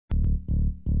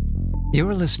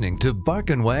You're listening to Bark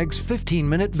and Wag's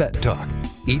 15-Minute Vet Talk.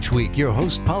 Each week, your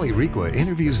host, Polly Requa,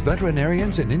 interviews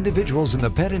veterinarians and individuals in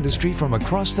the pet industry from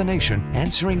across the nation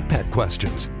answering pet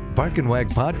questions. Bark and Wag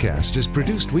podcast is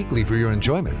produced weekly for your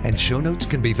enjoyment, and show notes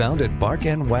can be found at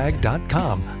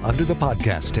barkandwag.com under the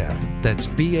podcast tab. That's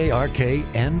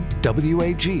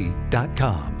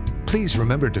BARKNWAG.com. Please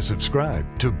remember to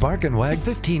subscribe to Bark and Wag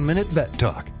 15-Minute Vet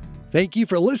Talk. Thank you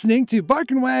for listening to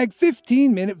Bark and Wag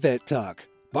 15-Minute Vet Talk.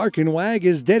 Bark and Wag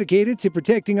is dedicated to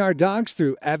protecting our dogs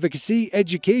through advocacy,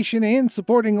 education, and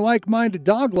supporting like-minded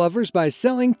dog lovers by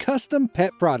selling custom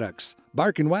pet products.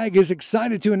 Bark and Wag is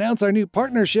excited to announce our new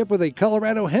partnership with a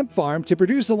Colorado hemp farm to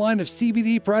produce a line of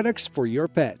CBD products for your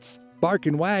pets. Bark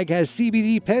and Wag has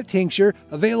CBD pet tincture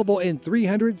available in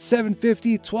 300,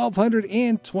 750, 1200,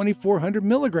 and 2400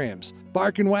 milligrams.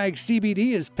 Bark and Wag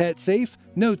CBD is pet safe,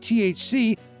 no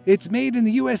THC, it's made in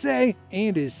the USA,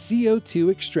 and is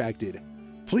CO2 extracted.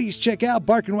 Please check out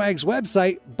Bark and Wag's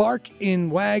website,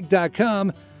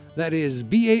 barkandwag.com. That is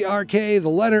BARK,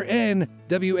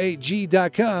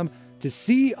 to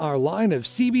see our line of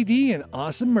CBD and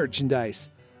awesome merchandise.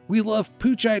 We love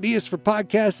pooch ideas for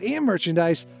podcasts and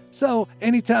merchandise, so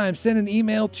anytime send an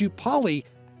email to Polly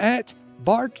at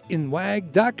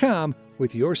barkandwag.com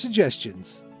with your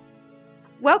suggestions.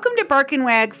 Welcome to Bark and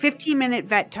Wag 15-Minute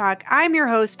Vet Talk. I'm your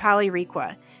host, Polly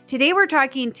Requa. Today we're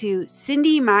talking to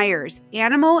Cindy Myers,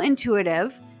 animal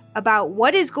intuitive, about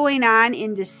what is going on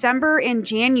in December and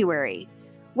January.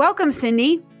 Welcome,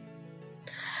 Cindy.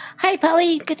 Hi,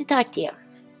 Polly. Good to talk to you.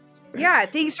 Yeah,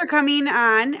 thanks for coming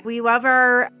on. We love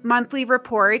our monthly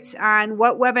reports on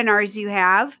what webinars you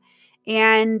have.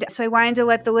 And so I wanted to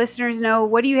let the listeners know,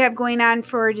 what do you have going on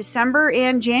for December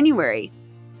and January?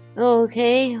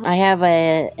 Okay. I have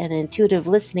an intuitive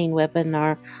listening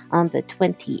webinar on the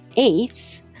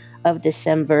 28th of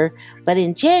December. But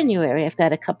in January, I've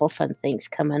got a couple fun things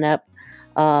coming up.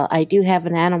 I do have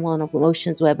an Animal and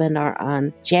Emotions webinar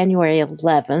on January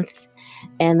 11th.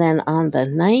 And then on the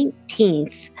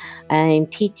 19th, I'm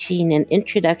teaching an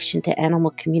Introduction to Animal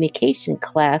Communication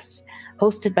class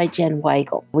hosted by Jen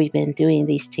Weigel. We've been doing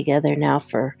these together now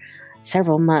for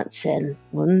several months, and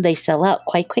they sell out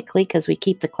quite quickly because we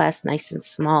keep the class nice and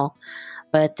small.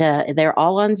 But they're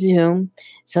all on Zoom,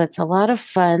 so it's a lot of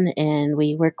fun. And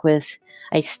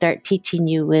I start teaching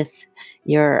you with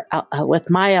with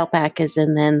my alpacas,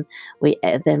 and then we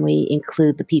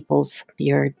include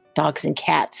your dogs and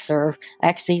cats, or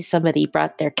actually somebody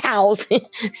brought their cows,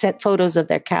 sent photos of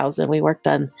their cows, and we worked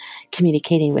on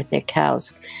communicating with their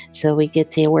cows. So we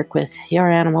get to work with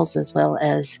your animals as well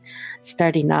as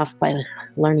starting off by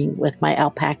learning with my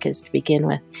alpacas to begin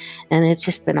with. And it's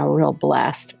just been a real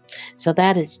blast. So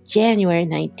that is January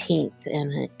 19th.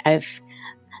 And I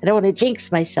don't want to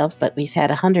jinx myself, but we've had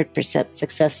 100%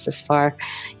 success this far,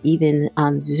 even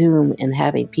on Zoom, and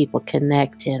having people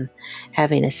connect and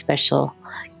having a special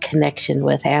connection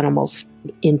with animals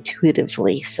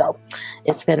intuitively. So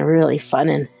it's been really fun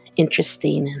and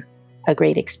interesting and a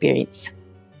great experience.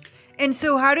 And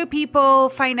so how do people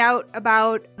find out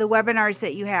about the webinars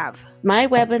that you have? My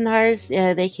webinars,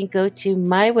 they can go to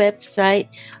my website,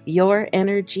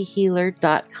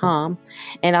 yourenergyhealer.com.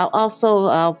 And I'm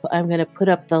going to put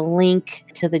up the link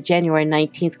to the January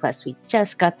 19th class. We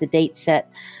just got the date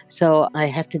set, so I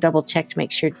have to double check to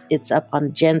make sure it's up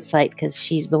on Jen's site because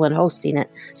she's the one hosting it.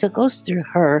 So it goes through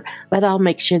her, but I'll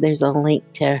make sure there's a link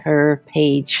to her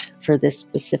page for this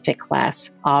specific class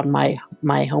on my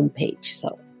homepage.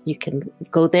 So you can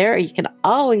go there, or you can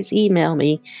always email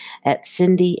me at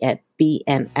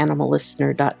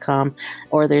cindy@beananimallistener.com,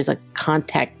 or there's a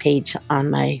contact page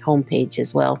on my homepage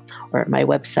as well, or at my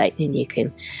website, and you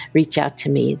can reach out to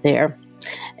me there.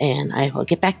 And I will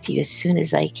get back to you as soon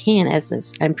as I can, as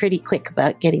I'm pretty quick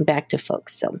about getting back to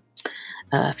folks. So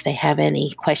if they have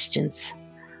any questions,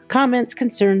 comments,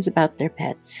 concerns about their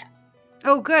pets.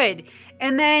 Oh, good.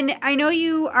 And then I know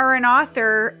you are an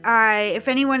author. If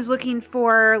anyone's looking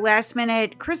for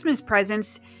last-minute Christmas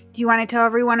presents, do you want to tell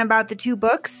everyone about the 2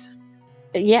 books?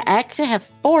 Yeah, I actually have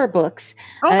 4 books.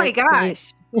 Oh, my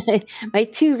gosh. My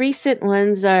 2 recent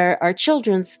ones are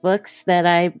children's books that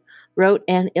I wrote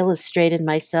and illustrated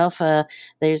myself.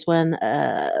 There's one,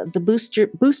 the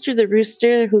Booster the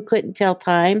Rooster Who Couldn't Tell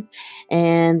Time.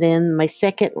 And then my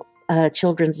second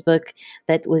children's book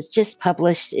that was just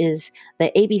published is The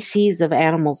ABCs of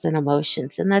Animals and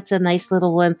Emotions. And that's a nice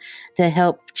little one to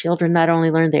help children not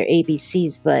only learn their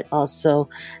ABCs, but also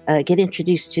get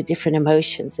introduced to different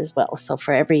emotions as well. So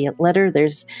for every letter,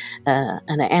 there's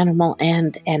an animal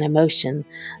and an emotion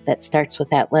that starts with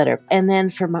that letter. And then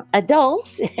for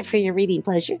adults, for your reading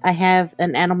pleasure, I have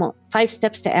an animal 5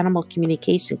 Steps to Animal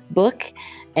Communication book,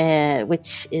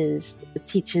 which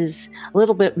teaches a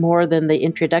little bit more than the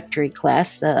introductory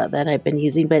class that I've been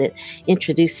using, but it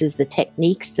introduces the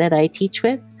techniques that I teach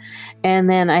with. And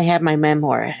then I have my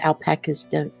memoir, Alpacas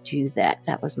Don't Do That.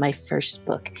 That was my first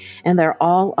book. And they're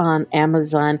all on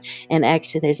Amazon. And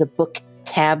actually, there's a book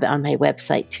tab on my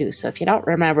website too. So if you don't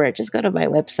remember it, just go to my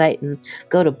website and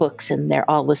go to books, and they're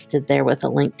all listed there with a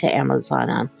link to Amazon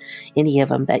on any of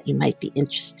them that you might be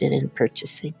interested in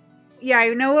purchasing. Yeah, I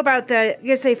know about I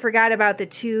guess I forgot about the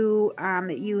 2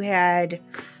 that you had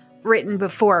written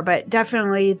before, but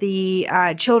definitely the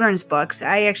children's books.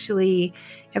 I actually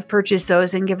have purchased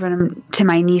those and given them to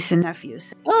my niece and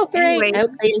nephews. Oh, great. Anyway, I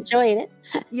hope they enjoyed it.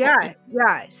 Yeah.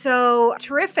 So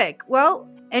terrific. Well,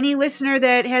 any listener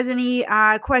that has any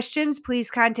questions,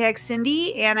 please contact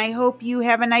Cindy, and I hope you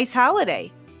have a nice holiday.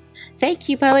 Thank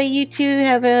you, Polly. You too.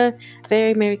 Have a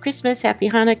very Merry Christmas, Happy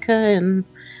Hanukkah, and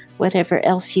whatever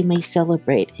else you may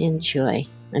celebrate. Enjoy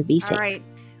and be safe. All right.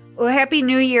 Well, Happy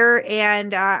New Year,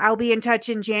 and I'll be in touch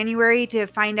in January to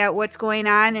find out what's going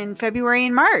on in February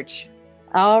and March.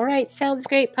 All right. Sounds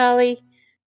great, Polly.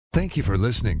 Thank you for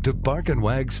listening to Bark and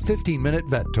Wag's 15-Minute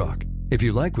Vet Talk. If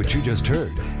you like what you just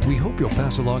heard, we hope you'll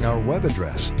pass along our web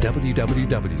address,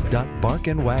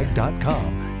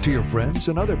 www.barkandwag.com, to your friends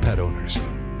and other pet owners.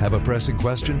 Have a pressing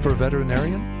question for a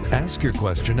veterinarian? Ask your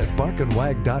question at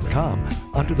barkandwag.com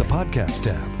under the podcast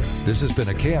tab. This has been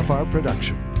a KFR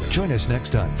production. Join us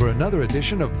next time for another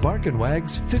edition of Bark and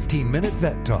Wag's 15-Minute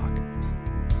Vet Talk.